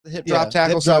hip drop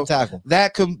tackle. Hip drop tackle.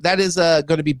 That is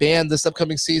going to be banned this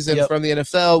upcoming season from the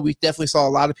NFL. We definitely saw a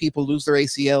lot of people lose their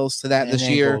ACLs to that this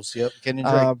ankles. year. Yep. Kenny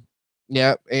Drake.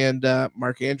 Yeah, and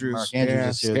Mark Andrews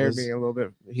scared me a little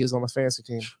bit. He was on my fantasy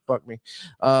team. Fuck me.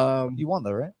 You won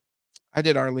though, right? I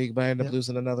did our league, but I ended up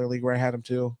losing another league where I had him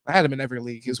too. I had him in every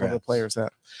league. He was one of the players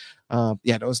that,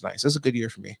 yeah, that was nice. It was a good year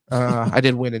for me. I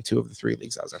did win in 2 of the 3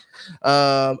 leagues I was in.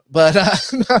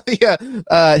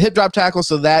 Hip drop tackle.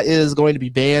 So that is going to be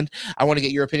banned. I want to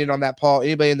get your opinion on that, Paul.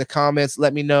 Anybody in the comments,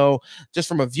 let me know just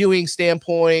from a viewing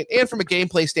standpoint and from a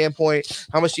gameplay standpoint,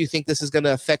 how much do you think this is going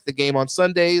to affect the game on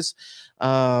Sundays?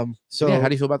 How do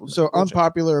you feel about so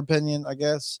unpopular opinion, I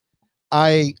guess.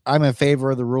 I'm in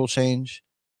favor of the rule change.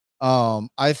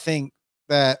 I think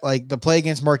that like the play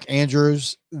against Mark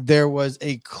Andrews, there was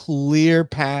a clear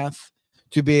path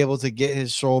to be able to get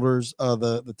his shoulders. I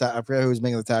forget who was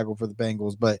making the tackle for the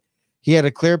Bengals, but he had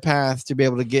a clear path to be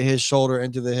able to get his shoulder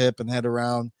into the hip and head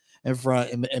around in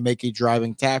front and make a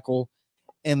driving tackle.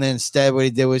 And then instead, what he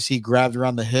did was he grabbed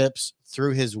around the hips,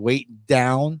 threw his weight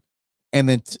down, and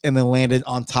then landed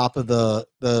on top of the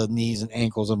knees and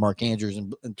ankles of Mark Andrews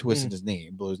and twisted his knee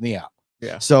and blew his knee out.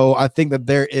 Yeah. So I think that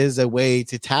there is a way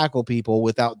to tackle people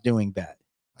without doing that.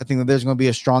 I think that there's going to be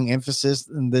a strong emphasis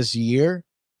in this year,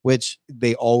 which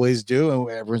they always do, and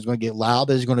everyone's going to get loud.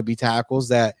 There's going to be tackles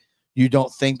that you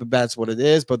don't think that that's what it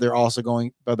is, but they're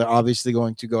obviously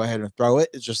going to go ahead and throw it.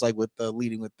 It's just like with the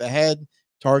leading with the head,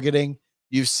 targeting.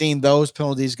 You've seen those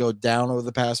penalties go down over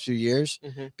the past few years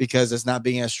because it's not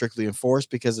being as strictly enforced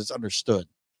because it's understood.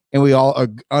 And we all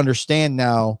understand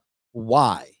now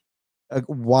why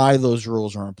those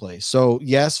rules are in place. So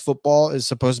yes, football is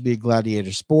supposed to be a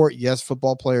gladiator sport. Yes,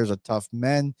 football players are tough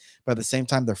men, but at the same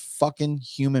time, they're fucking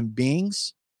human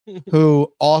beings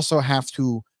who also have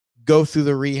to go through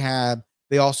the rehab.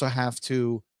 They also have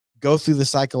to go through the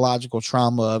psychological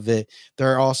trauma of it.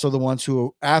 They're also the ones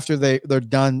who, after they're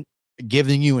done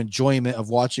giving you enjoyment of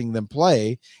watching them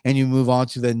play, and you move on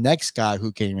to the next guy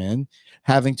who came in,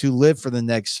 having to live for the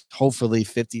next, hopefully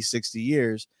 50, 60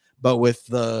 years, but with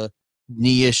the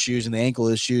knee issues and the ankle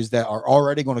issues that are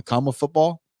already going to come with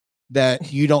football,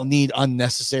 that you don't need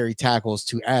unnecessary tackles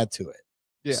to add to it.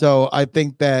 Yeah. So I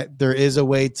think that there is a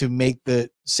way to make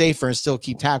the safer and still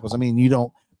keep tackles. I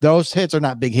mean, those hits are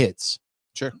not big hits.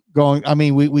 Sure.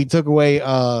 We took away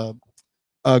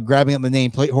grabbing up the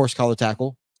nameplate horse collar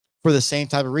tackle for the same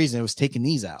type of reason. It was taking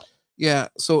knees out. Yeah.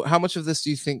 So how much of this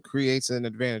do you think creates an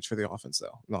advantage for the offense,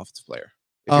 though, an offensive player?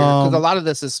 Because a lot of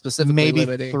this is specifically maybe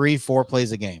limiting 3-4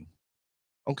 plays a game.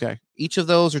 Okay. Each of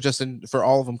those, or just for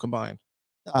all of them combined?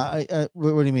 What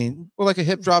do you mean? Well, like a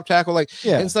hip drop tackle,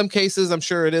 in some cases, I'm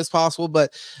sure it is possible,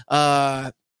 but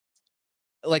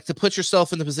like to put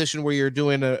yourself in the position where you're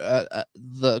doing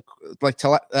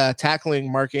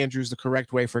tackling Mark Andrews the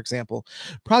correct way, for example,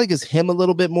 probably gives him a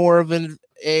little bit more of an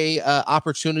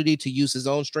opportunity to use his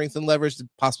own strength and leverage to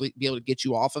possibly be able to get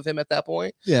you off of him at that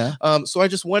point. Yeah. So I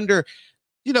just wonder,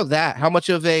 how much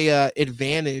of a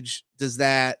advantage does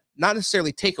that not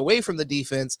necessarily take away from the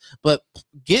defense, but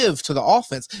give to the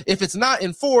offense? If it's not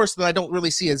enforced, then I don't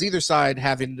really see as either side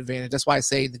having an advantage. That's why I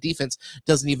say the defense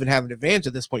doesn't even have an advantage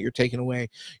at this point. You're taking away,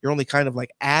 you're only kind of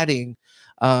like adding,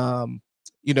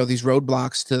 these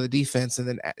roadblocks to the defense, and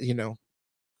then,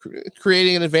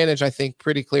 creating an advantage, I think,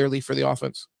 pretty clearly for the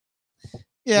offense.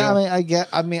 Yeah. I guess,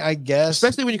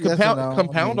 especially when you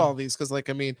compound all these, because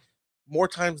more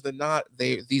times than not,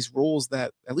 these rules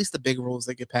that, at least the big rules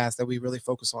that get passed that we really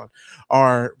focus on,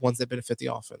 are ones that benefit the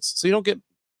offense. So you don't get,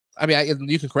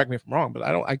 you can correct me if I'm wrong, but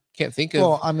I can't think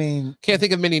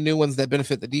of many new ones that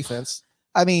benefit the defense.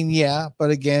 Yeah,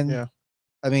 but again,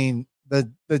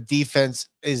 the defense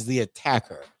is the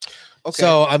attacker. Okay.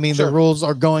 So the rules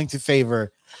are going to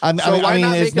favor.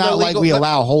 It's not like we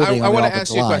allow holding. I want to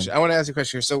ask you a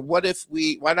question. Here. So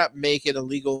why not make it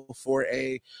illegal for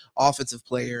a offensive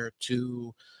player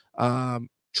to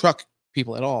truck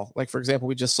people at all? Like, for example,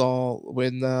 we just saw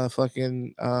when the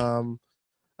fucking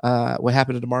what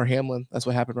happened to DeMar Hamlin. That's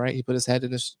what happened, right? He put his head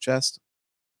in his chest.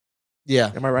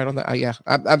 Yeah. Am I right on that? Yeah.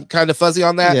 I'm kind of fuzzy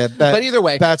on that. Yeah, but either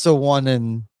way, that's a one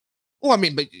in. Well,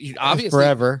 but obviously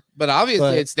forever. But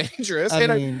obviously it's dangerous.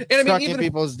 Trucking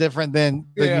people is different than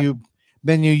you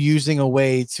using a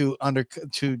way to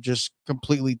just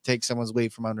completely take someone's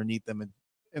weight from underneath them,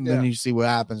 and then you see what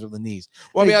happens with the knees.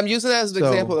 Well, I'm using that as an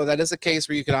example, though. That is a case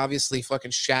where you could obviously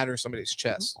fucking shatter somebody's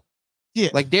chest. Yeah,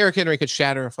 like Derrick Henry could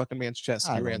shatter a fucking man's chest.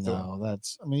 I ran through.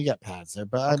 That's. You got pads there,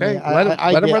 but okay,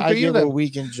 let him run through you. Then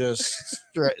we can just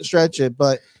stretch it,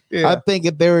 but. Yeah. I think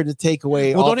if they were to take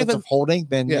away offensive holding,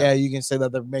 then you can say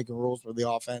that they're making rules for the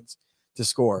offense to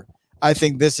score. I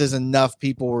think this is enough.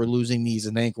 People were losing knees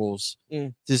and ankles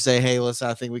to say, hey, listen,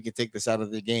 I think we can take this out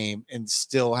of the game and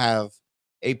still have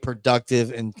a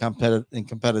productive and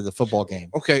competitive football game.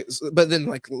 Okay, but then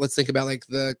like let's think about like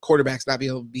the quarterbacks not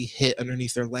being able to be hit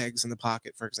underneath their legs in the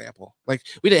pocket, for example. Like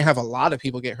we didn't have a lot of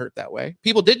people get hurt that way.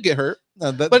 People did get hurt,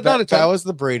 no, but not a ton. That was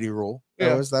the Brady rule.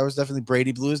 That was definitely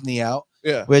Brady blew his knee out.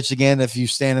 Yeah. Which again, if you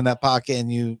stand in that pocket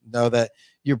and you know that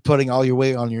you're putting all your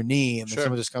weight on your knee, and then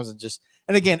someone just comes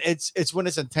and again, it's when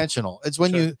it's intentional. It's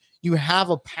when you have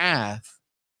a path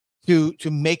to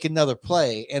make another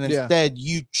play, and instead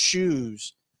you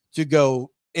choose to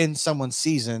go in someone's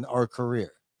season or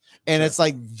career. And it's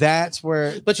like that's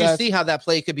where you see how that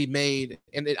play could be made,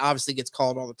 and it obviously gets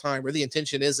called all the time where the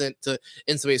intention isn't to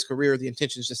end somebody's career, the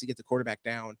intention is just to get the quarterback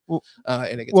down.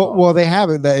 And it gets well they have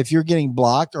it that if you're getting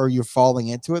blocked or you're falling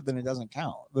into it, then it doesn't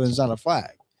count. Then it's not a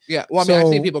flag. Yeah, well, I mean, I've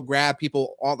seen people grab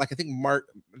people on, like I think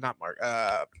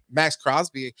Max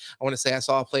Crosby. I want to say I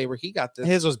saw a play where he got this.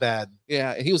 His was bad.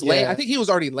 Yeah, he was laying. I think he was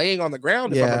already laying on the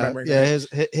ground. If I'm remembering. Yeah,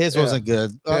 his wasn't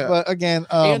good. But again,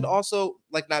 and also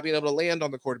like not being able to land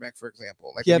on the quarterback, for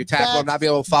example, like when you tackle him, not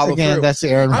being able to follow through. That's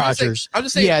Aaron Rodgers. I'm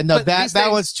just saying. Yeah, no, that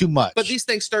one's too much. But these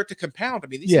things start to compound. I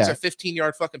mean, these things are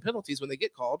 15-yard fucking penalties when they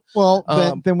get called. Well,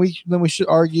 then we should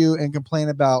argue and complain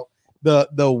about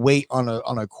the weight on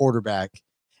a quarterback,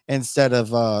 instead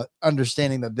of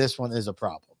understanding that this one is a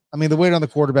problem. I mean, the weight on the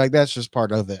quarterback, that's just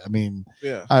part of it. I mean,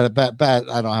 I don't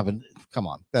have come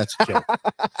on. That's a joke.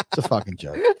 It's a fucking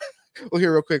joke. Well,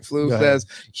 here real quick, Flu says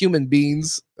human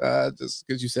beings, just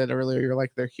because you said earlier, you're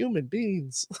like, they're human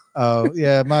beings. Oh,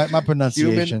 yeah, my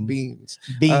pronunciation. Human beings.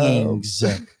 Beings.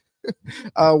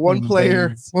 One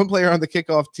player on the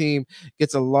kickoff team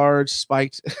gets a large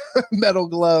spiked metal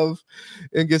glove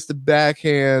and gets the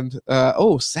backhand.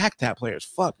 Sack that players.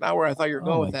 Fuck, not where I thought you were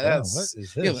going with that. That's, what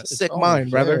is this? You have a sick mind,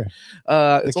 brother.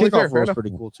 The kickoff rule is pretty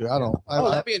cool too.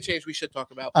 That being changed, we should talk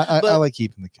about. I like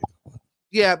keeping the kickoff.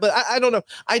 Yeah, but I don't know.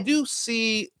 I do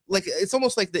see, like, it's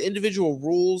almost like the individual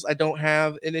rules I don't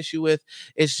have an issue with.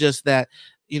 It's just that,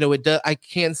 it does. I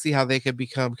can see how they could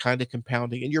become kind of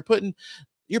compounding, and you're putting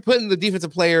the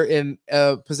defensive player in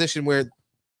a position where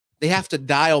they have to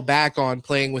dial back on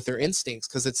playing with their instincts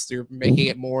because you're making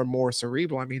it more and more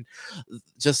cerebral. I mean,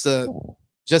 just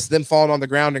them falling on the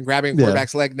ground and grabbing a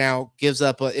quarterback's leg now gives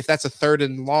up. If that's a 3rd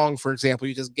and long, for example,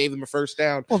 you just gave them a first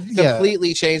down,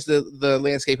 completely changed the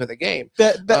landscape of the game.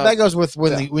 That goes with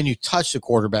when you touch the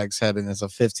quarterback's head and it's a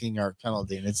 15-yard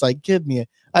penalty, and it's like, give me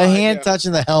a hand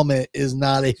touching the helmet is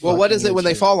not a. Well, what is it when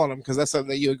they fall on them? Because that's something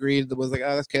that you agreed that was like,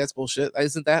 oh, that's bullshit.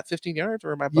 Isn't that 15 yards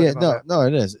or am I? No,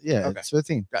 it is. Yeah, okay. It's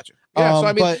 15. Gotcha. Yeah, so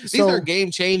I mean, these are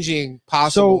game changing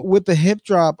possible. So with the hip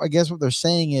drop, I guess what they're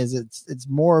saying is it's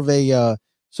more of a.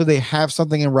 So they have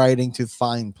something in writing to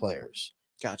find players.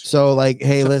 Gotcha. So like,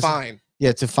 hey, to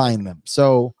find them.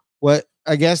 So what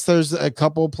I guess there's a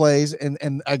couple of plays,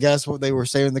 and I guess what they were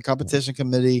saying in the competition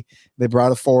committee, they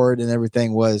brought it forward and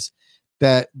everything was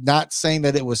that, not saying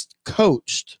that it was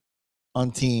coached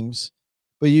on teams,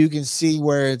 but you can see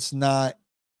where it's not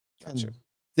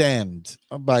condemned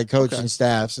by coaching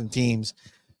staffs and teams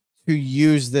to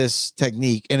use this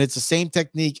technique. And it's the same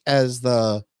technique as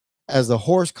the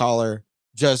horse collar,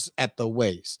 just at the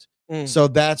waist. So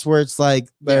that's where it's like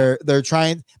they're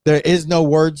trying. There is no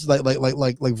words like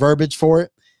verbiage for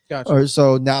it. Gotcha. Or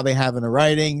so now they have in a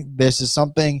writing. This is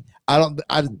something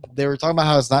they were talking about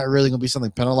how it's not really going to be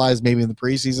something penalized maybe in the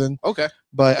preseason. Okay,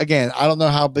 but again, I don't know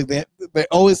how big they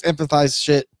always emphasize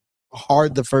shit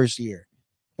hard the first year,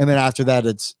 and then after that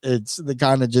it's the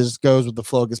kind of just goes with the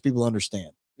flow because people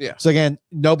understand. Yeah. So again,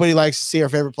 nobody likes to see our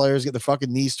favorite players get their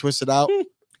fucking knees twisted out.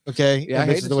 Okay. Yeah,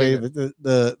 this is the way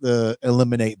the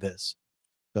eliminate this.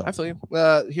 So. I feel you.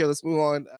 Here, let's move on.